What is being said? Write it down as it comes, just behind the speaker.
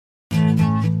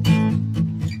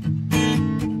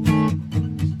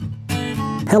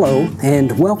Hello,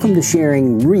 and welcome to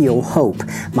Sharing Real Hope.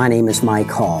 My name is Mike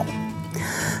Hall.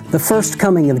 The first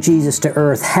coming of Jesus to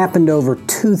earth happened over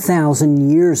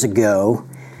 2,000 years ago,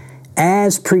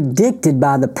 as predicted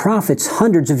by the prophets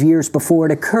hundreds of years before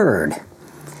it occurred.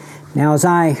 Now, as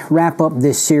I wrap up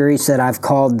this series that I've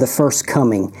called The First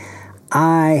Coming,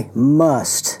 I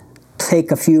must take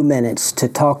a few minutes to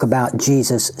talk about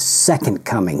Jesus' second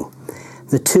coming.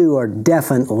 The two are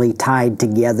definitely tied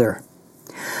together.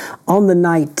 On the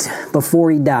night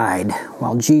before He died,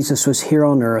 while Jesus was here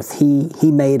on earth,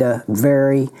 He made a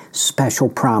very special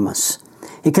promise.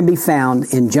 It can be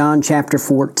found in John chapter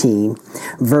 14,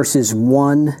 verses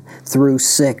 1 through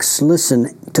 6.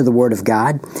 Listen to the Word of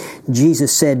God.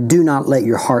 Jesus said, "Do not let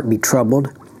your heart be troubled.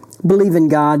 Believe in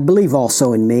God, believe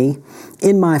also in me.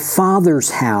 In my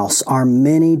Father's house are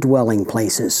many dwelling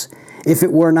places. If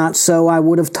it were not so, I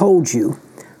would have told you,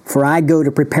 for I go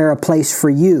to prepare a place for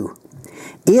you.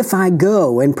 If I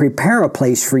go and prepare a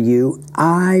place for you,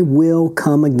 I will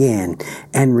come again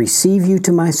and receive you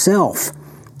to myself,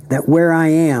 that where I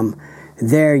am,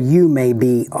 there you may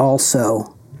be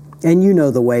also. And you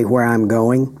know the way where I'm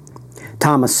going."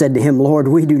 Thomas said to Him, "Lord,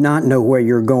 we do not know where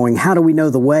you're going. How do we know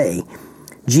the way?"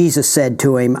 Jesus said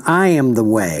to him, "I am the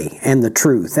way and the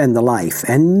truth and the life,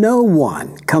 and no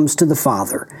one comes to the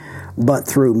Father but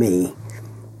through me."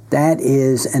 That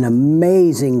is an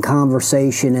amazing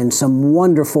conversation and some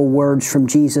wonderful words from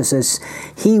Jesus as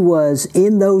He was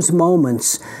in those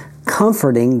moments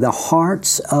comforting the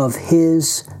hearts of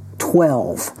His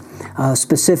 12,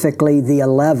 specifically the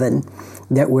 11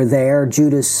 that were there.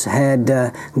 Judas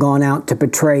had gone out to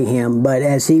betray Him, but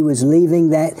as He was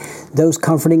leaving those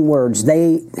comforting words,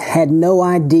 they had no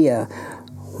idea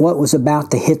what was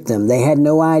about to hit them. They had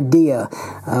no idea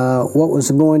what was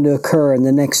going to occur in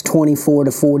the next 24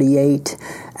 to 48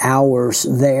 hours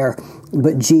there.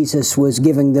 But Jesus was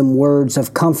giving them words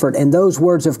of comfort, and those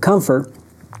words of comfort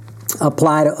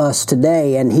apply to us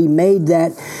today. And He made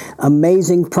that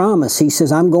amazing promise. He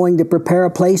says, "I'm going to prepare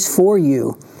a place for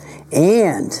you,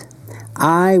 and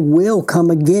I will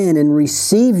come again and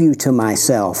receive you to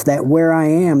myself, that where I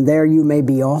am, there you may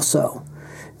be also."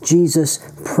 Jesus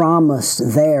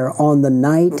promised there on the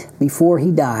night before He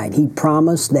died, He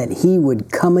promised that He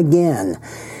would come again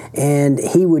and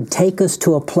He would take us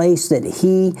to a place that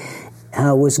He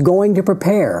was going to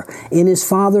prepare in His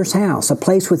Father's house, a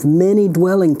place with many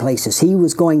dwelling places. He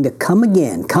was going to come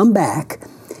again, come back,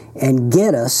 and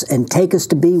get us and take us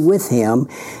to be with Him,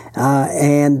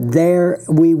 and there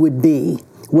we would be.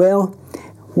 Well,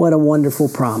 what a wonderful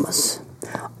promise.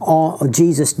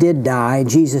 Jesus did die.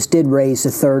 Jesus did raise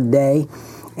the third day,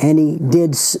 and He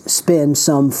did spend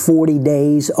some 40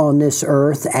 days on this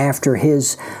earth after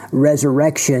His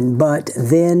resurrection, but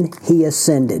then He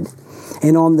ascended.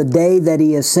 And on the day that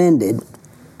He ascended,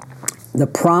 the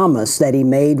promise that He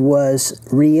made was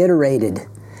reiterated.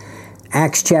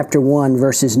 Acts chapter 1,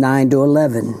 verses 9 to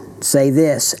 11 say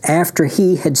this: "After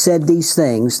He had said these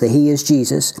things," that He is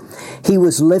Jesus, "He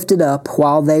was lifted up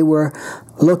while they were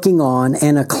looking on,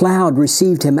 and a cloud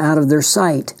received Him out of their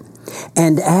sight.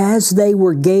 And as they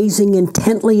were gazing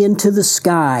intently into the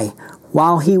sky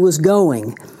while He was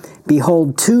going,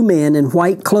 behold, two men in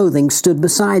white clothing stood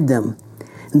beside them.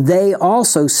 They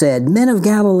also said, 'Men of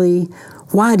Galilee,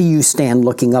 why do you stand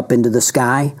looking up into the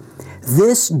sky?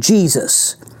 This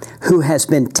Jesus, who has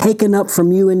been taken up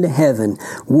from you into heaven,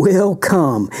 will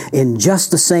come in just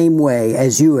the same way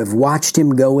as you have watched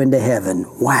Him go into heaven.'"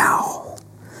 Wow.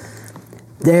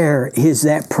 There is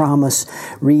that promise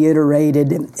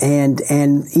reiterated and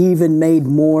even made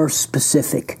more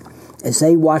specific. As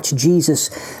they watch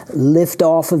Jesus lift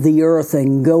off of the earth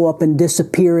and go up and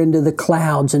disappear into the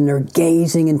clouds, and they're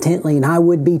gazing intently, and I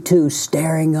would be too,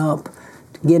 staring up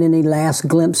to get any last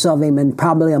glimpse of Him, and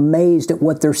probably amazed at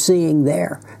what they're seeing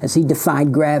there as He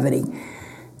defied gravity.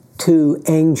 Two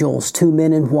angels, two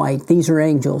men in white, these are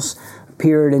angels,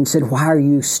 appeared and said, "Why are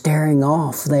you staring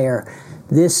off there?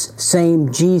 This same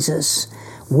Jesus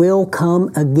will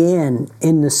come again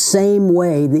in the same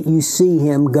way that you see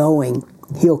Him going.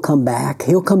 He'll come back.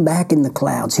 He'll come back in the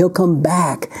clouds. He'll come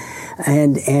back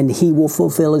and He will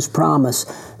fulfill His promise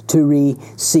to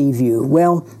receive you."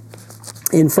 Well,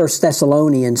 in 1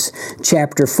 Thessalonians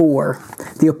chapter 4,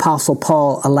 the Apostle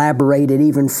Paul elaborated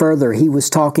even further. He was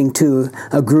talking to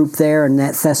a group there in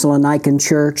that Thessalonican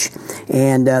church,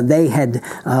 and they had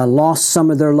lost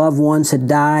some of their loved ones, had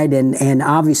died, and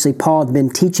obviously Paul had been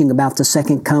teaching about the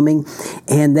second coming,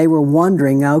 and they were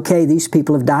wondering, okay, these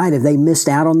people have died. Have they missed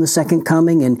out on the second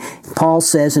coming? And Paul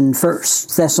says in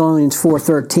 1 Thessalonians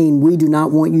 4:13, "We do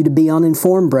not want you to be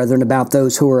uninformed, brethren, about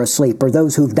those who are asleep," or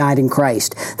those who've died in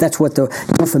Christ. That's what the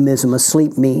euphemism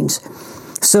asleep means.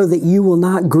 so that you will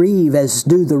not grieve as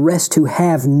do the rest who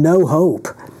have no hope.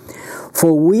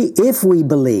 For if we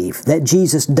believe that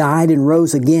Jesus died and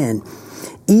rose again,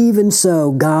 even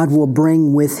so God will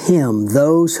bring with him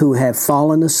those who have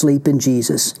fallen asleep in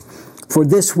Jesus. For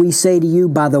this we say to you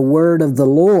by the word of the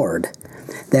Lord,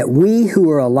 that we who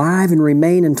are alive and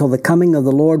remain until the coming of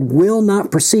the Lord will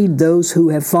not precede those who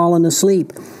have fallen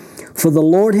asleep. For the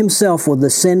Lord himself will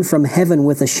descend from heaven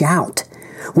with a shout,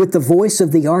 with the voice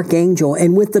of the archangel,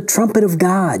 and with the trumpet of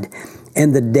God,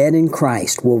 and the dead in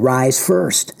Christ will rise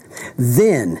first.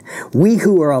 Then we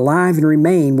who are alive and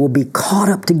remain will be caught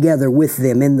up together with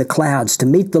them in the clouds to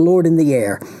meet the Lord in the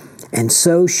air, and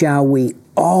so shall we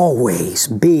always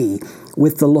be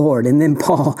with the Lord. And then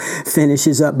Paul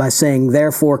finishes up by saying,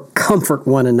 therefore comfort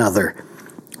one another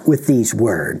with these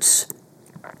words.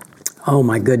 Oh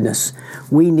my goodness,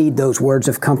 we need those words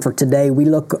of comfort today. We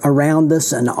look around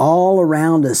us, and all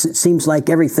around us it seems like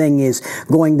everything is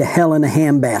going to hell in a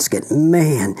handbasket.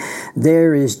 Man,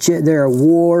 there are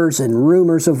wars and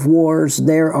rumors of wars.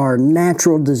 There are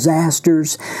natural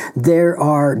disasters. There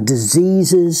are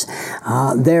diseases.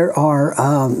 There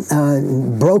are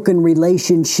broken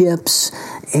relationships.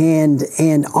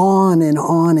 And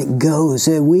on it goes.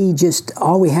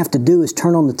 All we have to do is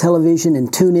turn on the television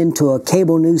and tune into a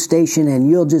cable news station, and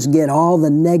you'll just get all the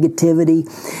negativity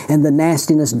and the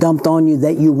nastiness dumped on you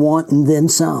that you want, and then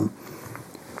some.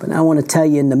 But I want to tell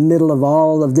you, in the middle of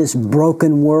all of this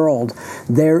broken world,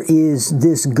 there is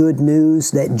this good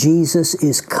news that Jesus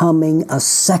is coming a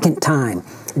second time.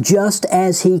 Just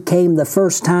as he came the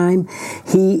first time,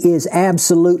 he is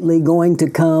absolutely going to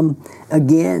come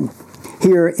again.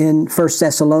 Here in 1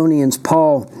 Thessalonians,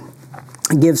 Paul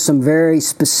gives some very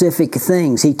specific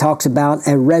things. He talks about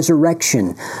a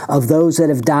resurrection of those that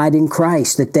have died in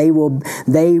Christ, that they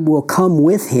will come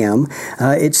with him.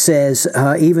 It says,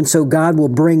 even so God will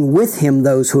bring with him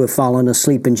those who have fallen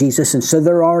asleep in Jesus. And so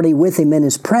they're already with him in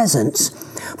his presence,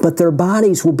 but their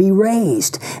bodies will be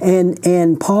raised.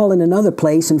 And Paul in another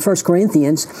place in 1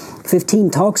 Corinthians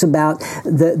 15 talks about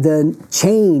the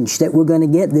change that we're going to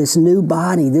get, this new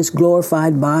body, this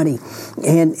glorified body.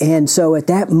 And so at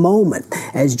that moment,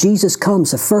 as Jesus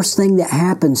comes, the first thing that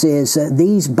happens is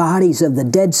these bodies of the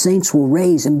dead saints will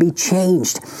raise and be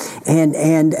changed.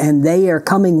 And they are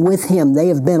coming with him. They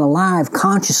have been alive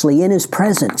consciously in his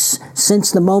presence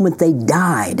since the moment they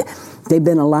died. They've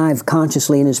been alive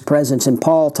consciously in his presence. And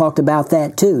Paul talked about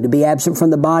that too. To be absent from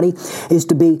the body is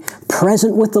to be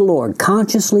present with the Lord,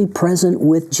 consciously present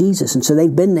with Jesus. And so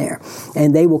they've been there.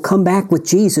 And they will come back with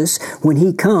Jesus when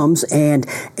he comes, and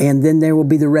then there will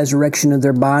be the resurrection of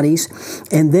their bodies.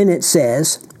 And then it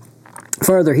says,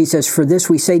 further, he says, for this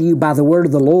we say to you by the word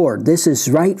of the Lord. This is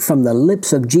right from the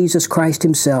lips of Jesus Christ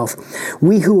himself.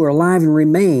 We who are alive and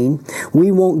remain,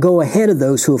 we won't go ahead of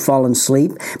those who have fallen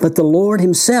asleep, but the Lord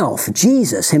himself,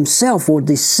 Jesus himself, will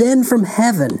descend from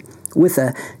heaven with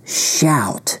a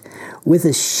shout. With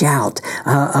a shout.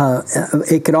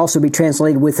 It could also be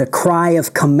translated with a cry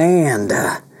of command.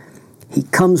 He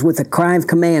comes with a cry of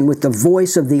command, with the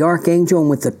voice of the archangel and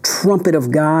with the trumpet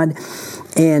of God,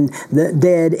 and the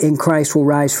dead in Christ will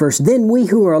rise first. Then we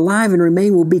who are alive and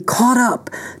remain will be caught up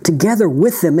together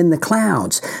with them in the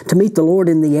clouds to meet the Lord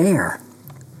in the air.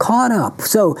 Caught up.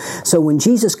 So when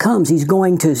Jesus comes, he's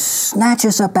going to snatch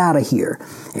us up out of here,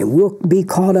 and we'll be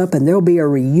caught up, and there'll be a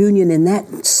reunion in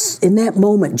that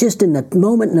moment, just in the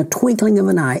moment, in the twinkling of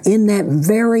an eye, in that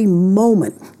very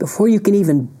moment, before you can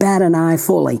even bat an eye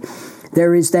fully.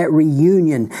 There is that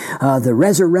reunion, the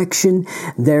resurrection.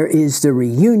 There is the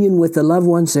reunion with the loved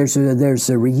ones. There's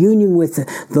a reunion with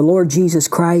the Lord Jesus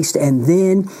Christ. And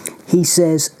then he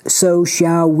says, so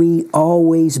shall we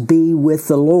always be with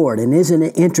the Lord. And isn't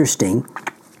it interesting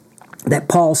that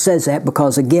Paul says that?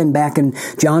 Because again, back in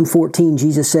John 14,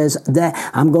 Jesus says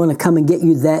that I'm going to come and get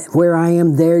you, that where I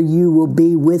am, there you will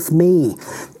be with me.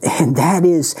 And that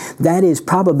is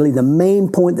probably the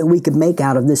main point that we could make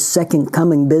out of this second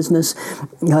coming business.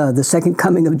 The second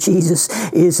coming of Jesus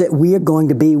is that we are going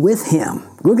to be with him.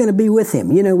 We're going to be with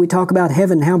him. You know, we talk about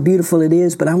heaven, how beautiful it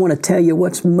is, but I want to tell you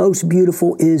what's most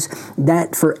beautiful is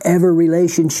that forever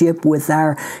relationship with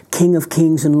our King of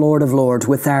Kings and Lord of Lords,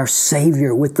 with our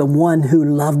Savior, with the one who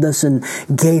loved us and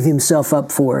gave himself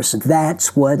up for us.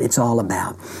 That's what it's all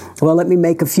about. Well, let me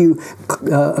make a few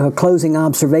closing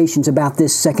observations about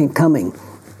this second coming.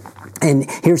 And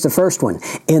here's the first one.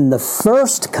 In the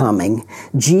first coming,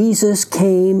 Jesus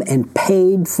came and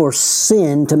paid for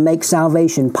sin to make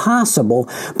salvation possible,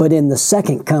 but in the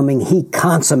second coming, He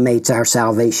consummates our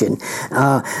salvation.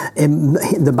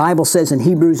 The Bible says in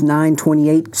Hebrews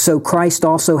 9:28, so Christ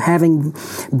also, having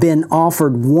been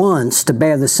offered once to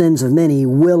bear the sins of many,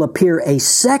 will appear a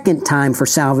second time for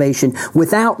salvation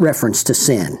without reference to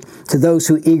sin, to those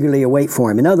who eagerly await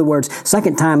for Him. In other words,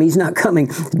 second time, He's not coming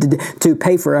to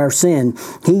pay for our sin.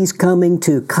 He's coming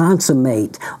to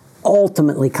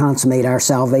ultimately consummate our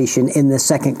salvation in the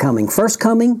second coming. First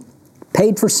coming,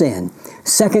 paid for sin.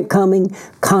 Second coming,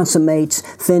 consummates,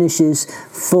 finishes,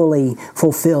 fully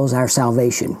fulfills our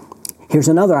salvation. Here's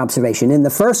another observation. In the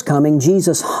first coming,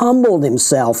 Jesus humbled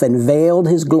Himself and veiled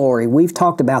His glory. We've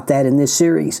talked about that in this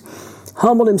series.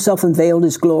 Humbled Himself and veiled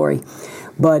His glory.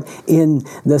 But in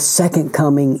the second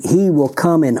coming, He will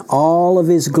come in all of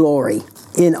His glory.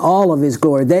 In all of His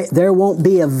glory. There won't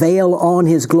be a veil on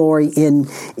His glory in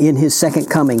His second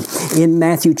coming. In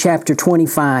Matthew chapter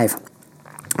 25,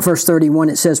 verse 31,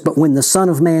 it says, but when the Son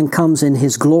of Man comes in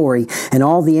His glory and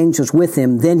all the angels with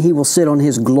Him, then He will sit on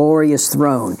His glorious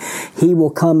throne. He will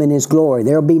come in His glory.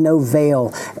 There will be no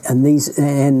veil,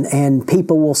 and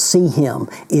people will see Him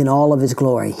in all of His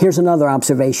glory. Here's another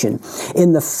observation.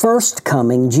 In the first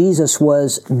coming, Jesus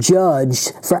was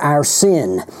judged for our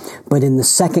sin, but in the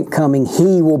second coming,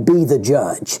 He will be the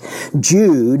judge.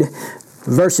 Jude,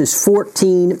 verses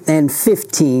 14 and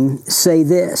 15 say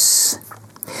this.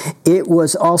 It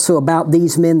was also about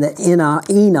these men that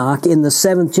Enoch, in the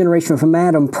seventh generation from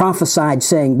Adam, prophesied,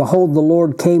 saying, behold, the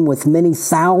Lord came with many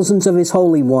thousands of His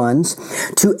holy ones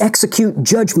to execute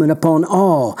judgment upon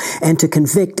all, and to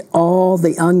convict all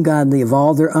the ungodly of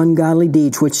all their ungodly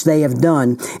deeds which they have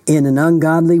done in an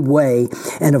ungodly way,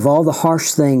 and of all the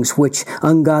harsh things which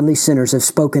ungodly sinners have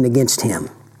spoken against Him.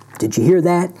 Did you hear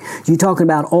that? You're talking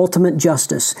about ultimate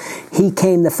justice. He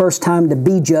came the first time to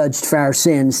be judged for our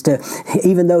sins.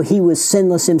 Even though He was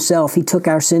sinless Himself, He took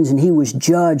our sins and He was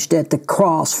judged at the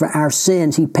cross for our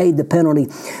sins. He paid the penalty.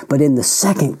 But in the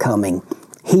second coming,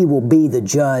 He will be the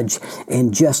judge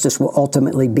and justice will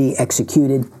ultimately be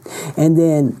executed. And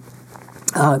then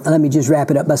let me just wrap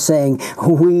it up by saying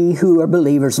we who are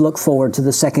believers look forward to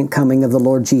the second coming of the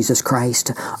Lord Jesus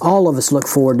Christ. All of us look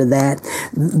forward to that.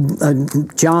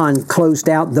 John closed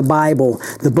out the Bible,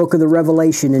 the book of the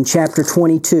Revelation, in chapter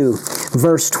 22,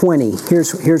 verse 20.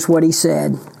 Here's what he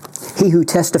said. He who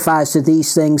testifies to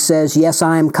these things says, yes,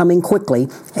 I am coming quickly.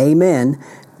 Amen.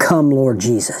 Come, Lord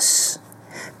Jesus.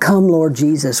 Come, Lord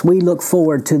Jesus. We look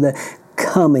forward to the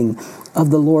coming of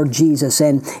the Lord Jesus.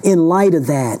 And in light of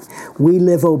that, we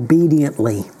live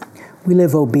obediently. We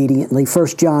live obediently. 1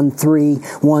 John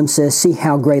 3:1 says, see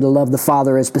how great a love the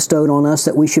Father has bestowed on us,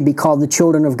 that we should be called the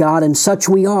children of God, and such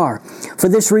we are. For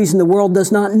this reason the world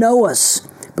does not know us,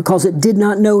 because it did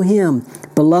not know Him.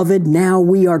 Beloved, now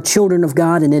we are children of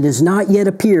God, and it has not yet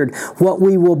appeared what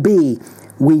we will be.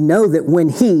 We know that when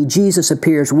He, Jesus,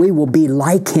 appears, we will be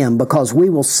like Him, because we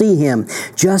will see Him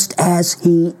just as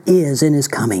He is in His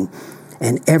coming.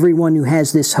 And everyone who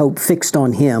has this hope fixed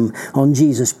on Him, on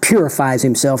Jesus, purifies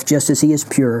himself just as He is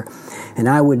pure. And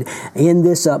I would end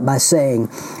this up by saying,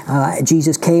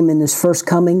 Jesus came in His first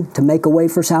coming to make a way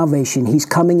for salvation. He's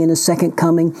coming in His second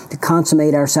coming to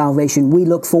consummate our salvation. We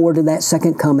look forward to that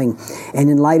second coming.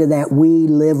 And in light of that, we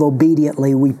live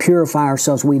obediently. We purify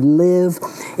ourselves. We live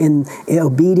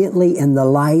obediently in the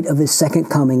light of His second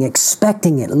coming,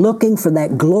 expecting it, looking for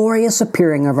that glorious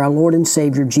appearing of our Lord and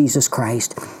Savior, Jesus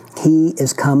Christ. He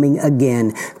is coming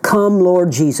again. Come,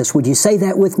 Lord Jesus. Would you say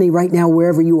that with me right now,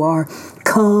 wherever you are?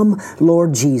 Come,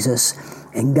 Lord Jesus.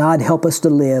 And God, help us to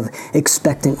live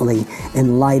expectantly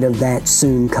in light of that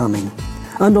soon coming.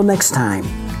 Until next time,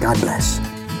 God bless.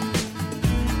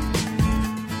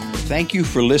 Thank you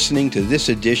for listening to this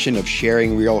edition of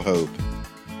Sharing Real Hope.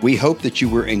 We hope that you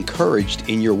were encouraged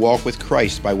in your walk with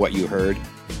Christ by what you heard.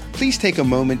 Please take a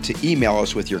moment to email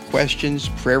us with your questions,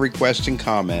 prayer requests, and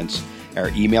comments. Our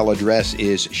email address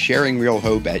is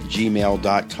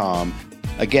sharingrealhope@gmail.com.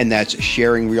 Again, that's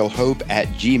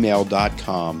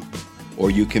sharingrealhope@gmail.com. Or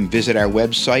you can visit our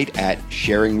website at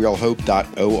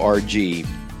sharingrealhope.org.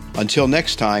 Until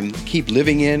next time, keep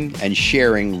living in and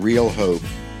sharing real hope.